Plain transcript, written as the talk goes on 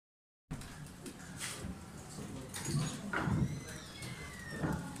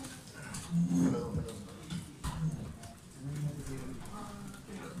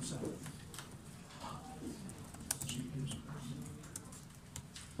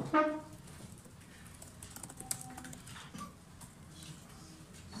What's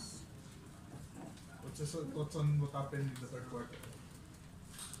your thoughts on what happened in the third quarter?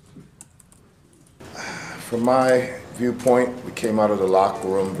 From my viewpoint, we came out of the locker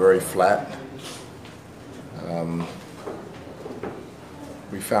room very flat.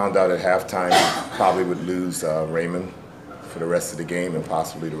 We found out at halftime we probably would lose Raymond for the rest of the game and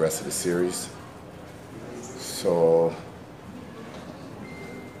possibly the rest of the series. So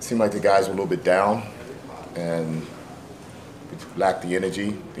it seemed like the guys were a little bit down and we lacked the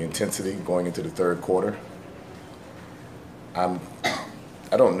energy, the intensity going into the third quarter. I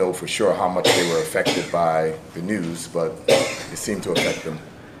don't know for sure how much they were affected by the news, but it seemed to affect them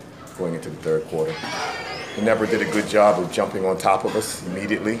going into the third quarter. He never did a good job of jumping on top of us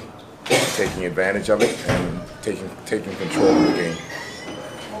immediately, taking advantage of it, and taking control of the game.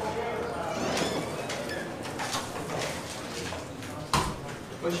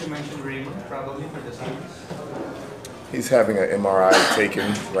 Coach, you mentioned Raymond probably for the series. He's having an MRI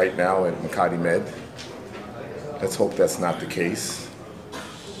taken right now at Makati Med. Let's hope that's not the case.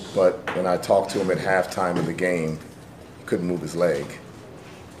 But when I talked to him at halftime of the game, he couldn't move his leg.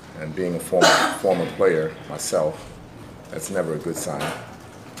 And being a former player myself, that's never a good sign.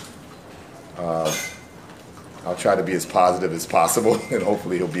 I'll try to be as positive as possible, and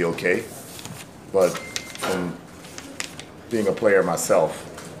hopefully he'll be okay. But from being a player myself,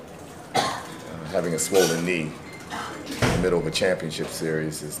 having a swollen knee in the middle of a championship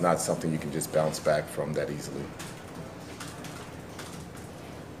series is not something you can just bounce back from that easily.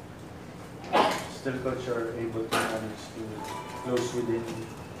 Still, coach, are able to manage to close within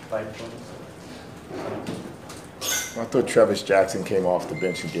 5 points? I thought Travis Jackson came off the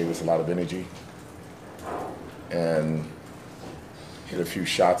bench and gave us a lot of energy and hit a few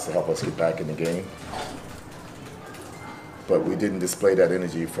shots to help us get back in the game. But we didn't display that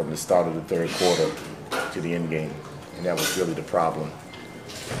energy from the start of the third quarter to the end game, and that was really the problem.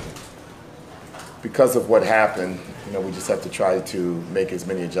 Because of what happened, we just have to try to make as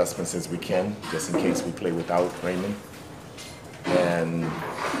many adjustments as we can, just in case we play without Raymond, and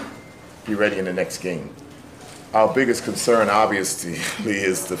be ready in the next game. Our biggest concern, obviously,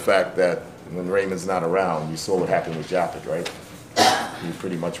 is the fact that when Raymond's not around, you saw what happened with Japhet, right? He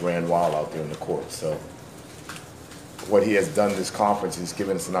pretty much ran wild out there in the court. So what he has done this conference is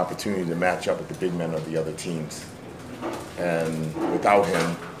given us an opportunity to match up with the big men of the other teams. And without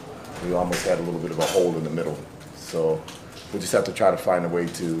him, we almost had a little bit of a hole in the middle. So we just have to try to find a way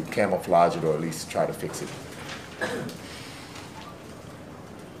to camouflage it or at least try to fix it.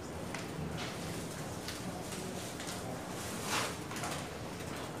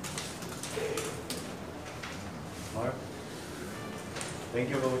 Mark? Thank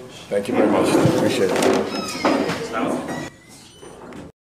you, coach. Thank you very much. Appreciate it.